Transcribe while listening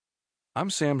I'm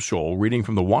Sam Scholl, reading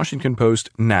from the Washington Post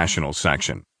National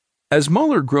section. As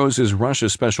Mueller grows his Russia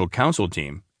special counsel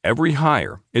team, every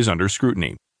hire is under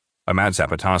scrutiny. I'm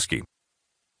Zapotosky.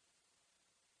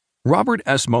 Robert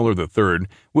S. Mueller III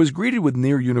was greeted with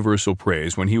near-universal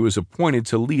praise when he was appointed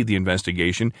to lead the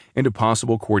investigation into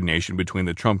possible coordination between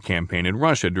the Trump campaign and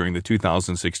Russia during the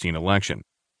 2016 election.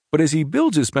 But as he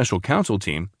builds his special counsel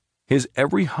team, his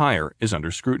every hire is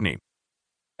under scrutiny.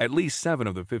 At least 7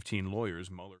 of the 15 lawyers Mueller